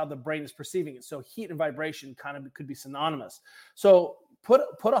interrupt how the brain is perceiving it. So heat and vibration kind of could be synonymous. So put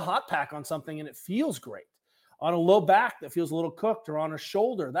a hot pack on something and it feels great. On a low back that feels a little cooked, or on a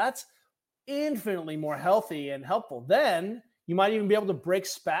shoulder, that's infinitely more healthy and helpful. Then you might even be able to break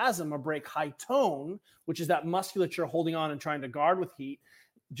spasm or break high tone, which is that musculature holding on and trying to guard with heat,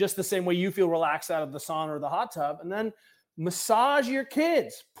 just the same way you feel relaxed out of the sauna or the hot tub. And then massage your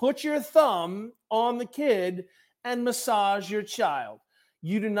kids. Put your thumb on the kid and massage your child.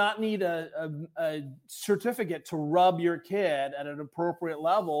 You do not need a certificate to rub your kid at an appropriate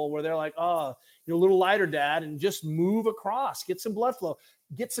level where they're like, oh, you're a little lighter, dad, and just move across, get some blood flow,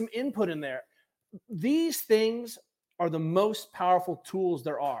 get some input in there. These things are the most powerful tools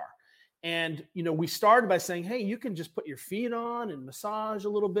there are. And, we started by saying, hey, you can just put your feet on and massage a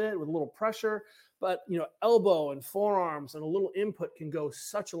little bit with a little pressure, but, elbow and forearms and a little input can go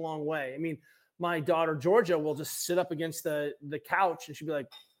such a long way. I mean, my daughter, Georgia, will just sit up against the couch and she'll be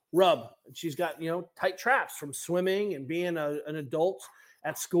like, rub. And she's got, tight traps from swimming and being an adult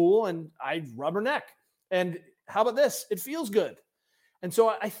at school. And I rub her neck. And how about this? It feels good. And so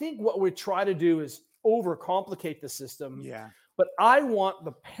I think what we try to do is overcomplicate the system. Yeah. But I want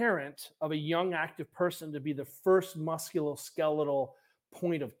the parent of a young active person to be the first musculoskeletal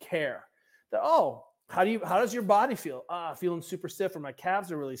point of care. That, how does your body feel? Feeling super stiff, or my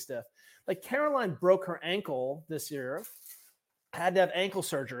calves are really stiff. Like Caroline broke her ankle this year, had to have ankle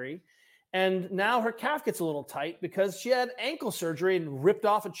surgery, and now her calf gets a little tight because she had ankle surgery and ripped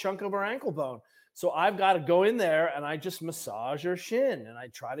off a chunk of her ankle bone. So I've got to go in there and I just massage her shin and I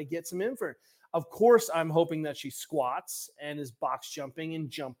try to get some info. Of course, I'm hoping that she squats and is box jumping and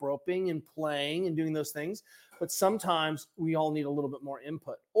jump roping and playing and doing those things. But sometimes we all need a little bit more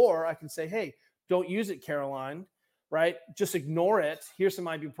input. Or I can say, hey, don't use it, Caroline, right? Just ignore it. Here's some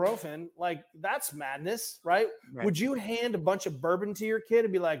ibuprofen. Like, that's madness, right? Would you hand a bunch of bourbon to your kid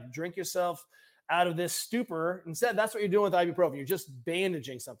and be like, drink yourself out of this stupor? Instead, that's what you're doing with ibuprofen. You're just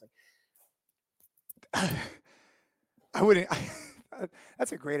bandaging something. I wouldn't.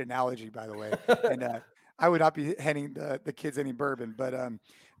 That's a great analogy, by the way. And I would not be handing the kids any bourbon, but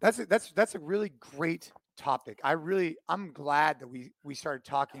that's a really great topic. I'm glad that we started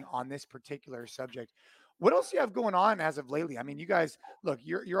talking on this particular subject. What else do you have going on as of lately? I mean, you guys, look,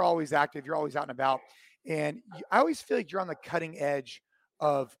 you're always active, you're always out and about, and I always feel like you're on the cutting edge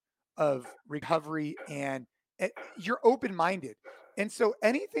of recovery, and you're open minded. And so,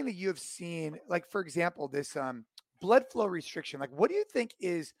 anything that you have seen, like for example, this blood flow restriction, like what do you think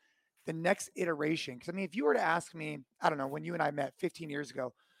is the next iteration? Because I mean, if you were to ask me, I don't know, when you and I met 15 years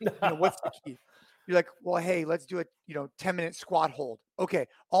ago, what's the key? You're like, well, hey, let's do a 10-minute squat hold. Okay,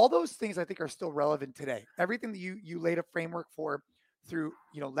 all those things I think are still relevant today. Everything that you laid a framework for through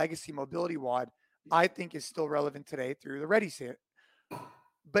Legacy Mobility WOD, I think is still relevant today through the Ready Set.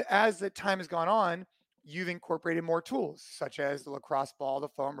 But as the time has gone on, you've incorporated more tools such as the lacrosse ball, the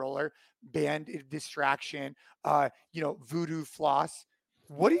foam roller, band distraction, voodoo floss.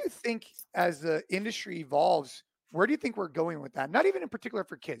 What do you think as the industry evolves? Where do you think we're going with that? Not even in particular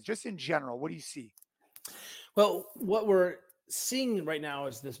for kids, just in general. What do you see? Well, what we're seeing right now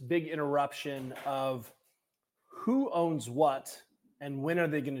is this big interruption of who owns what and when are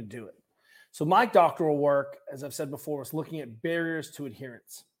they going to do it. So my doctoral work, as I've said before, is looking at barriers to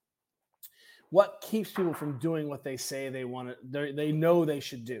adherence. What keeps people from doing what they say they want to, they know they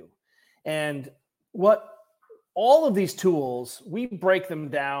should do. And what all of these tools, we break them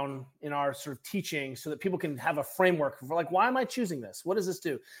down in our sort of teaching so that people can have a framework for like, why am I choosing this? What does this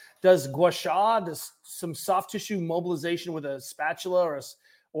do? Does gua sha, does some soft tissue mobilization with a spatula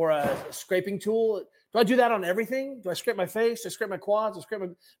or a scraping tool, do I do that on everything? Do I scrape my face? Do I scrape my quads? Do I scrape my...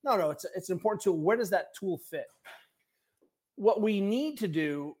 No, it's an important tool. Where does that tool fit? What we need to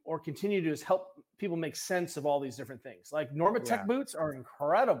do or continue to do is help people make sense of all these different things. Like Normatec boots are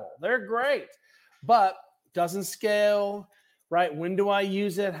incredible. They're great, but doesn't scale, right? When do I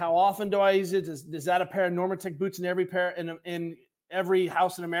use it? How often do I use it? Is that a pair of Normatec boots in every pair in every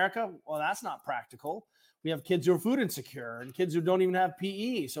house in America? Well, that's not practical. We have kids who are food insecure and kids who don't even have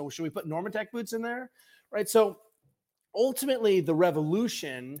PE. So should we put Normatec boots in there? Right. So ultimately, the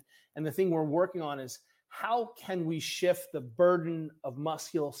revolution and the thing we're working on is how can we shift the burden of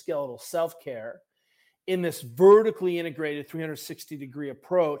musculoskeletal self-care in this vertically integrated 360-degree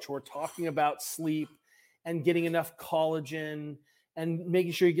approach. We're talking about sleep and getting enough collagen and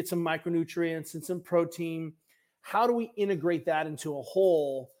making sure you get some micronutrients and some protein. How do we integrate that into a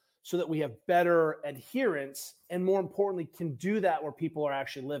whole so that we have better adherence and, more importantly, can do that where people are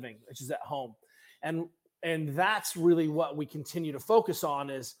actually living, which is at home? And that's really what we continue to focus on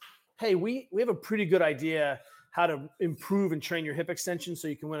is, hey, we have a pretty good idea how to improve and train your hip extension so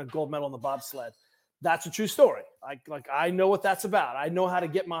you can win a gold medal in the bobsled. That's a true story. Like I know what that's about. I know how to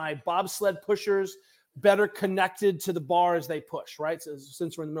get my bobsled pushers better connected to the bar as they push, right? So,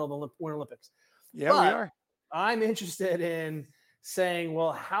 since we're in the middle of the Winter Olympics. Yeah, we are. I'm interested in saying,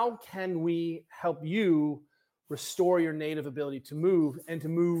 well, how can we help you restore your native ability to move and to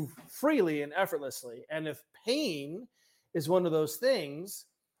move freely and effortlessly? And if pain is one of those things,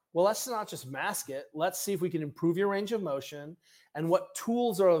 well, let's not just mask it. Let's see if we can improve your range of motion and what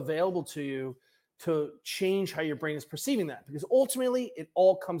tools are available to you to change how your brain is perceiving that. Because ultimately, it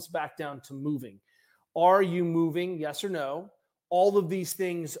all comes back down to moving. Are you moving? Yes or no? All of these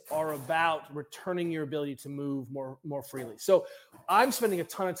things are about returning your ability to move more freely. So I'm spending a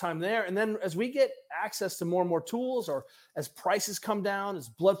ton of time there. And then as we get access to more and more tools, or as prices come down, as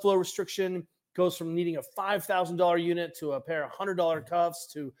blood flow restriction goes from needing a $5,000 unit to a pair of $100 cuffs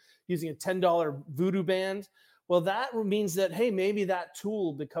to using a $10 voodoo band, well, that means that, hey, maybe that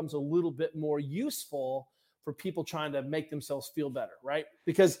tool becomes a little bit more useful for people trying to make themselves feel better, right?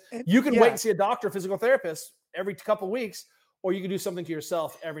 Because you can wait and see a doctor, a physical therapist every couple of weeks, or you can do something to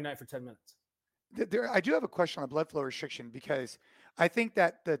yourself every night for 10 minutes. I do have a question on blood flow restriction, because I think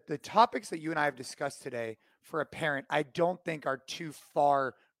that the topics that you and I have discussed today for a parent, I don't think are too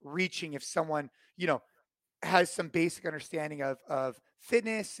far reaching if someone, has some basic understanding of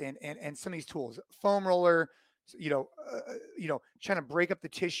fitness and some of these tools, foam roller, trying to break up the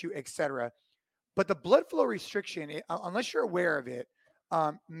tissue, etc. But the blood flow restriction, unless you're aware of it,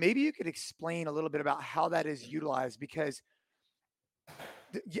 maybe you could explain a little bit about how that is utilized, because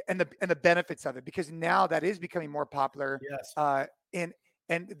and the benefits of it, because now that is becoming more popular. Yes.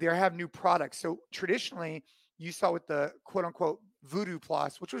 And they have new products. So traditionally, you saw with the quote unquote voodoo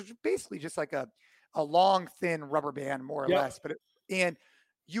plus, which was basically just like a long thin rubber band, more or less. But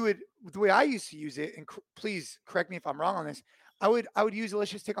you would, the way I used to use it, and please correct me if I'm wrong on this, I would use it.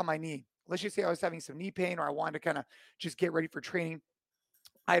 Let's just take on my knee. Let's just say I was having some knee pain, or I wanted to kind of just get ready for training.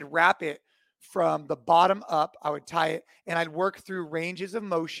 I'd wrap it from the bottom up. I would tie it, and I'd work through ranges of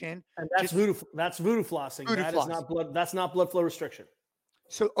motion. And that's voodoo. That's voodoo flossing. Is not blood. That's not blood flow restriction.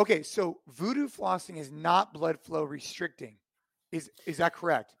 So okay, so voodoo flossing is not blood flow restricting. Is that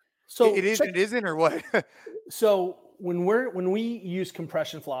correct? So it is. It isn't, or what? So when we use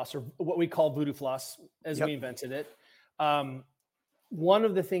compression floss, or what we call voodoo floss, as we invented it, one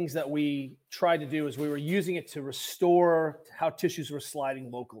of the things that we tried to do is we were using it to restore how tissues were sliding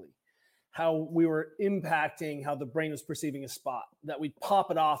locally, how we were impacting how the brain was perceiving a spot, that we'd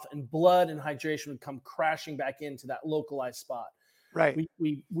pop it off and blood and hydration would come crashing back into that localized spot. Right.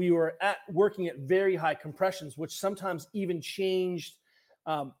 We were working at very high compressions, which sometimes even changed,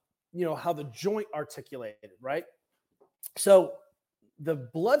 how the joint articulated, right? So the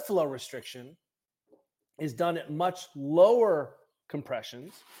blood flow restriction is done at much lower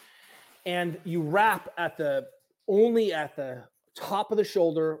compressions, and you wrap only at the top of the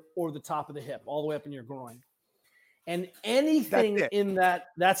shoulder or the top of the hip, all the way up in your groin. And anything in that,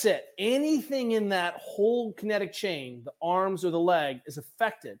 that's it. Anything in that whole kinetic chain, the arms or the leg, is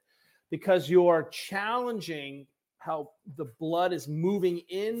affected because you're challenging how the blood is moving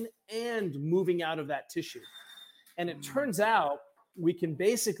in and moving out of that tissue. And it turns out we can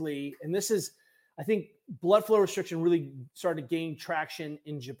basically, and this is, I think blood flow restriction really started to gain traction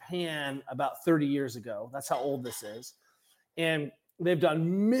in Japan about 30 years ago. That's how old this is. And they've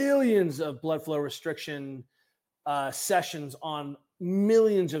done millions of blood flow restriction sessions on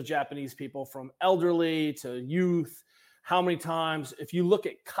millions of Japanese people, from elderly to youth. How many times, if you look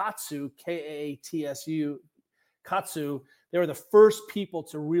at Katsu, Kaatsu, Katsu, they were the first people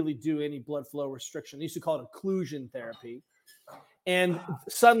to really do any blood flow restriction. They used to call it occlusion therapy. And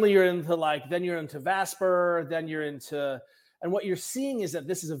suddenly you're into then you're into Vasper, then you're into, and what you're seeing is that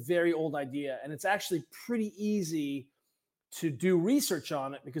this is a very old idea, and it's actually pretty easy to do research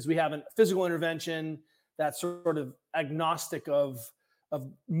on it because we have a physical intervention that's sort of agnostic of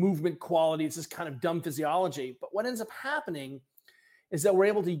movement quality. It's this kind of dumb physiology. But what ends up happening is that we're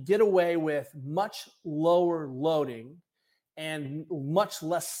able to get away with much lower loading and much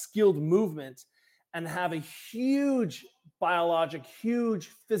less skilled movement and have a huge biologic, huge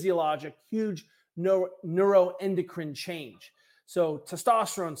physiologic, huge neuroendocrine change. So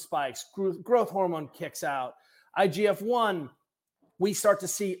testosterone spikes, growth hormone kicks out, IGF-1, we start to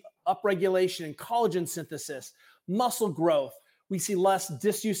see upregulation in collagen synthesis, muscle growth. We see less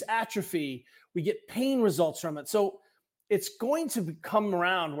disuse atrophy. We get pain results from it. So it's going to come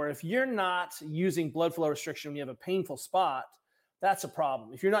around where if you're not using blood flow restriction when you have a painful spot, that's a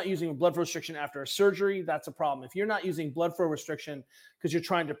problem. If you're not using blood flow restriction after a surgery, that's a problem. If you're not using blood flow restriction because you're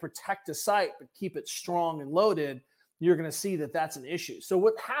trying to protect a site but keep it strong and loaded, you're going to see that that's an issue. So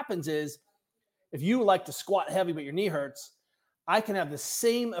what happens is if you like to squat heavy but your knee hurts, I can have the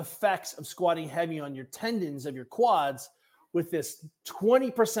same effects of squatting heavy on your tendons of your quads with this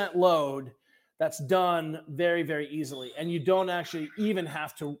 20% load that's done very, very easily. And you don't actually even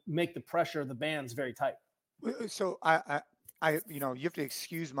have to make the pressure of the bands very tight. So you have to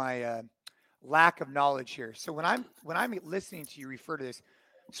excuse my lack of knowledge here. So when I'm listening to you refer to this,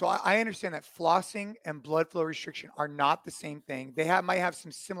 so I understand that flossing and blood flow restriction are not the same thing. They might have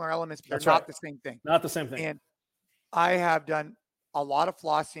some similar elements, but That's they're right. not the same thing. Not the same thing. And I have done a lot of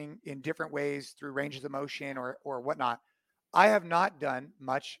flossing in different ways through ranges of motion or whatnot. I have not done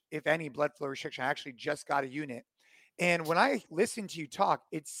much, if any, blood flow restriction. I actually just got a unit. And when I listen to you talk,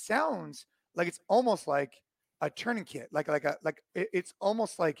 it sounds like it's almost like a tourniquet, it's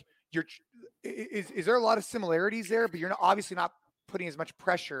almost like is there a lot of similarities there, but you're obviously not putting as much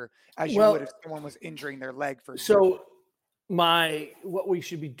pressure as you would if someone was injuring their leg, for example. So what we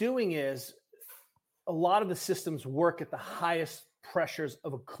should be doing is a lot of the systems work at the highest pressures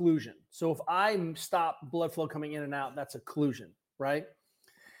of occlusion. So if I stop blood flow coming in and out, that's occlusion, right?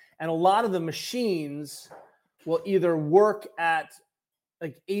 And a lot of the machines will either work at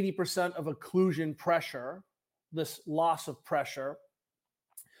like 80% of occlusion pressure, this loss of pressure,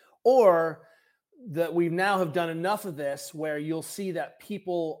 or that we now have done enough of this where you'll see that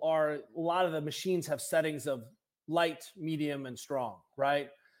a lot of the machines have settings of light, medium, and strong, right?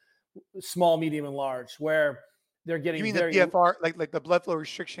 Small, medium, and large, where they're getting You mean the BFR, like the blood flow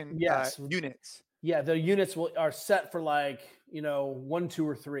restriction units? Yeah, the units are set for 1, 2,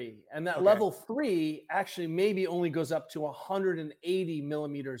 or 3. And that level 3 actually maybe only goes up to 180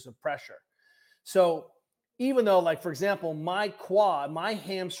 millimeters of pressure. So even though, for example, my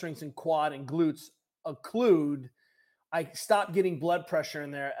hamstrings and quad and glutes occlude, I stopped getting blood flow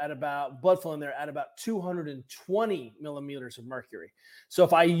in there at about 220 millimeters of mercury. So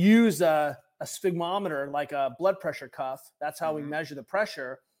if I use a sphygmometer, like a blood pressure cuff, that's how we measure the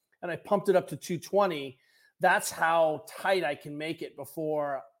pressure, and I pumped it up to 220, that's how tight I can make it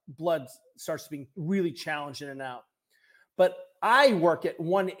before blood starts being really challenged in and out. But I work at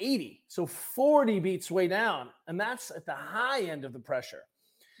 180, so 40 beats way down, and that's at the high end of the pressure.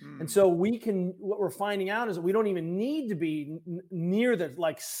 And so what we're finding out is that we don't even need to be near the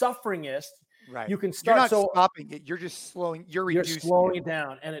sufferingest. Right. You can start. You're not stopping it. You're just slowing. You're slowing it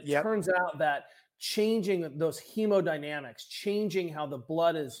down. And it turns out that changing those hemodynamics, changing how the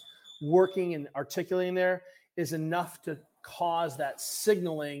blood is working and articulating there is enough to cause that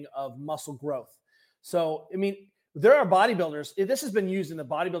signaling of muscle growth. So, I mean, there are bodybuilders. This has been used in the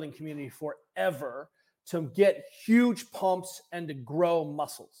bodybuilding community forever to get huge pumps and to grow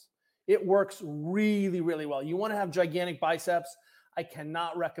muscles. It works really, really well. You want to have gigantic biceps, I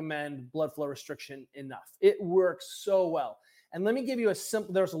cannot recommend blood flow restriction enough. It works so well. And let me give you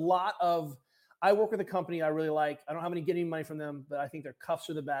I work with a company I really like. I don't have any money from them, but I think their cuffs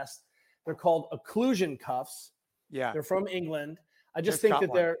are the best. They're called occlusion cuffs. Yeah. They're from England. I just think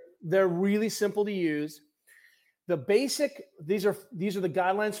that they're really simple to use. These are the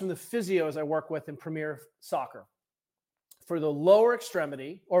guidelines from the physios I work with in Premier Soccer. For the lower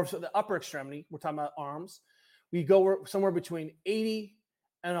extremity, or for the upper extremity, we're talking about arms, we go somewhere between 80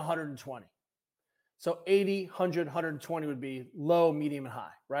 and 120. So 80, 100, 120 would be low, medium, and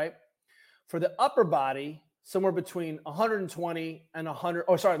high, right? For the upper body, somewhere between 120 and 100,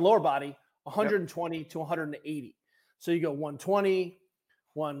 lower body, 120 to 180. So you go 120,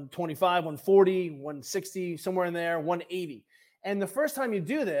 125, 140, 160, somewhere in there, 180. And the first time you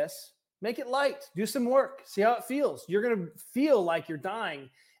do this, make it light. Do some work. See how it feels. You're going to feel like you're dying,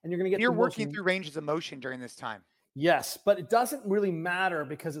 and you're going to get. You're working through ranges of motion during this time. Yes, but it doesn't really matter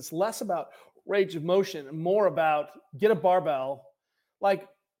because it's less about range of motion and more about get a barbell. Like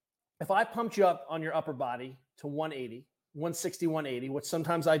if I pumped you up on your upper body to 180, 160, 180, which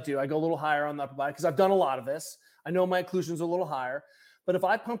sometimes I do. I go a little higher on the upper body because I've done a lot of this. I know my occlusion's a little higher. But if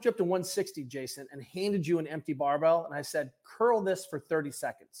I pumped you up to 160, Jason, and handed you an empty barbell and I said, curl this for 30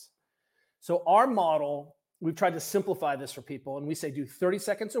 seconds. So our model, we've tried to simplify this for people, and we say do 30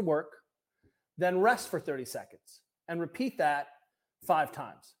 seconds of work, then rest for 30 seconds and repeat that 5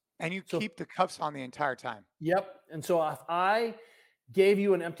 times. And you So, keep the cuffs on the entire time. yep. And so if I gave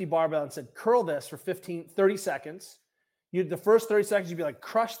you an empty barbell and said, curl this for 30 seconds, the first 30 seconds, you'd be like,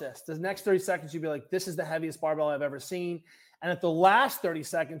 crush this. The next 30 seconds, you'd be like, this is the heaviest barbell I've ever seen. And at the last 30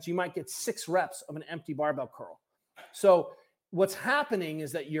 seconds, you might get 6 reps of an empty barbell curl. So what's happening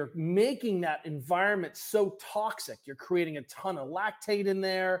is that you're making that environment so toxic. You're creating a ton of lactate in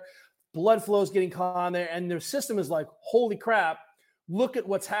there. Blood flow is getting caught in there. And their system is like, holy crap, look at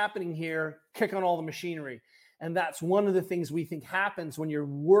what's happening here. Kick on all the machinery. And that's one of the things we think happens when you're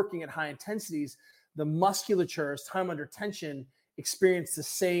working at high intensities. The musculature, as time under tension, experience the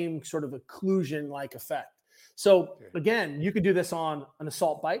same sort of occlusion-like effect. So again, you could do this on an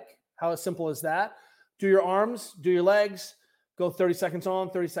assault bike. How simple is that? Do your arms, do your legs, go 30 seconds on,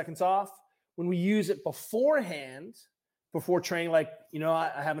 30 seconds off. When we use it beforehand, before training, like,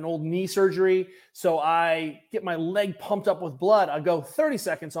 I have an old knee surgery, so I get my leg pumped up with blood. I go 30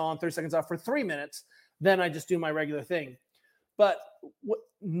 seconds on, 30 seconds off for 3 minutes. Then I just do my regular thing. But what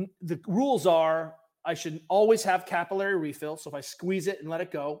the rules are, I should always have capillary refill. So if I squeeze it and let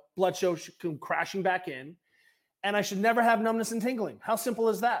it go, blood flow should come crashing back in. And I should never have numbness and tingling. How simple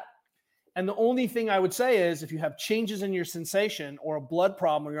is that? And the only thing I would say is if you have changes in your sensation or a blood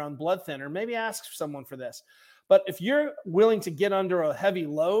problem or you're on blood thinner, maybe ask someone for this. But if you're willing to get under a heavy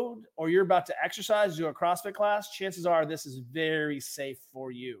load or you're about to exercise, do a CrossFit class, chances are this is very safe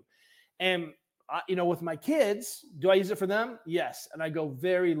for you. And with my kids, do I use it for them? Yes. And I go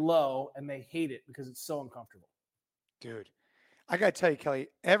very low and they hate it because it's so uncomfortable. Dude, I got to tell you, Kelly,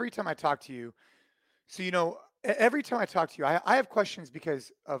 every time I talk to you, every time I talk to you, I have questions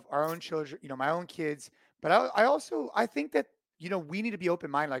because of our own children, my own kids, but I think that, we need to be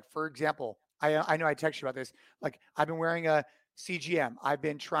open-minded. Like, for example, I know I text you about this. Like, I've been wearing a CGM. I've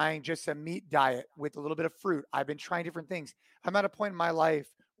been trying just a meat diet with a little bit of fruit. I've been trying different things. I'm at a point in my life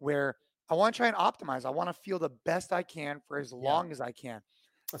where I want to try and optimize. I want to feel the best I can for as long as I can.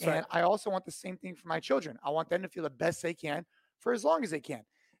 That's and right. I also want the same thing for my children. I want them to feel the best they can for as long as they can.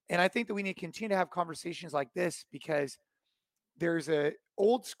 And I think that we need to continue to have conversations like this because there's a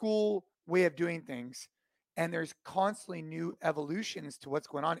old school way of doing things and there's constantly new evolutions to what's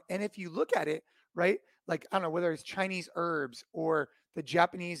going on. And if you look at it, right, like, I don't know, whether it's Chinese herbs or the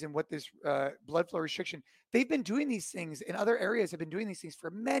Japanese and what this blood flow restriction, they've been doing these things in other areas, have been doing these things for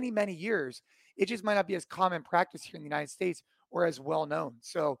many, many years. It just might not be as common practice here in the United States or as well known.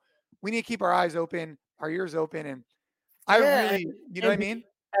 So we need to keep our eyes open, our ears open. And I really, you know what I mean?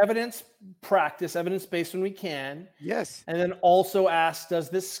 Evidence-based when we can. Yes. And then also ask, does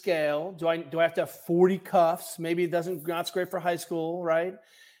this scale? Do I have to have 40 cuffs? Maybe it not great for high school, right?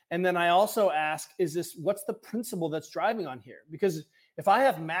 And then I also ask, what's the principle that's driving on here? Because if I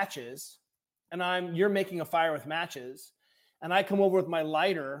have matches and you're making a fire with matches and I come over with my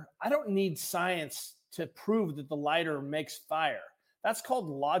lighter, I don't need science to prove that the lighter makes fire. That's called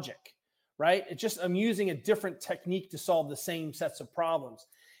logic, right? I'm using a different technique to solve the same sets of problems.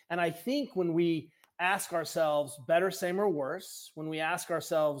 And I think when we ask ourselves better, same, or worse, when we ask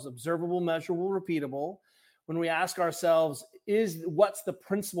ourselves observable, measurable, repeatable, when we ask ourselves, what's the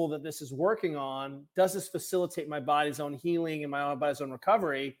principle that this is working on? Does this facilitate my body's own healing and my own body's own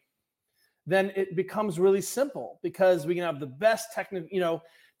recovery? Then it becomes really simple because we can have the best technique.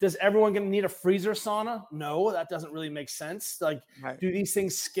 Does everyone going to need a freezer sauna? No, that doesn't really make sense. Like, right. Do these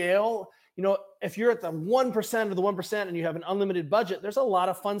things scale? If you're at the 1% of the 1% and you have an unlimited budget, there's a lot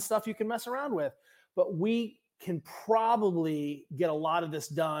of fun stuff you can mess around with. But we can probably get a lot of this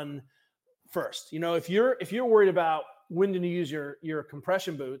done first. If you're worried about when to use your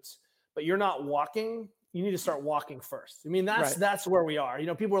compression boots, but you're not walking, you need to start walking first. I mean, that's where we are.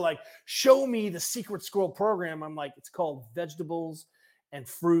 People are like, show me the secret squirrel program. I'm like, it's called vegetables and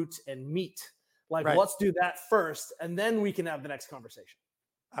fruit and meat. Let's do that first, and then we can have the next conversation.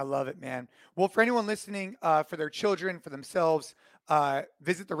 I love it, man. Well, for anyone listening, for their children, for themselves,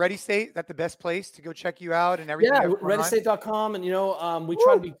 visit the Ready State. That's the best place to go check you out and everything. Yeah, readystate.com. And, we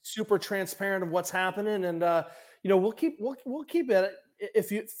try to be super transparent of what's happening. And, we'll keep at it.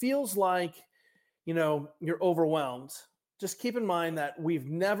 If it feels like, you're overwhelmed, just keep in mind that we've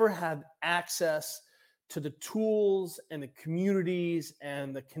never had access to the tools and the communities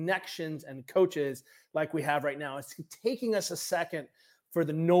and the connections and coaches like we have right now. It's taking us a second for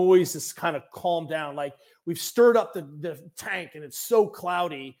the noise to kind of calm down. Like, we've stirred up the tank and it's so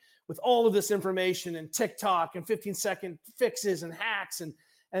cloudy with all of this information and TikTok and 15-second fixes and hacks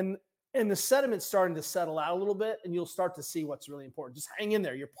and the sediment's starting to settle out a little bit, and you'll start to see what's really important. Just hang in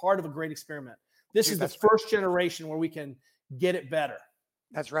there. You're part of a great experiment. This is the first generation where we can get it better.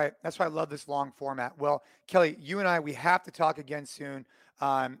 That's right. That's why I love this long format. Well, Kelly, you and I, we have to talk again soon. Dude,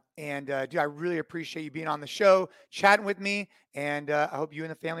 I really appreciate you being on the show, chatting with me, and I hope you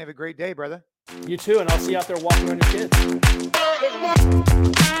and the family have a great day, brother. You too, and I'll see you out there walking around your kids.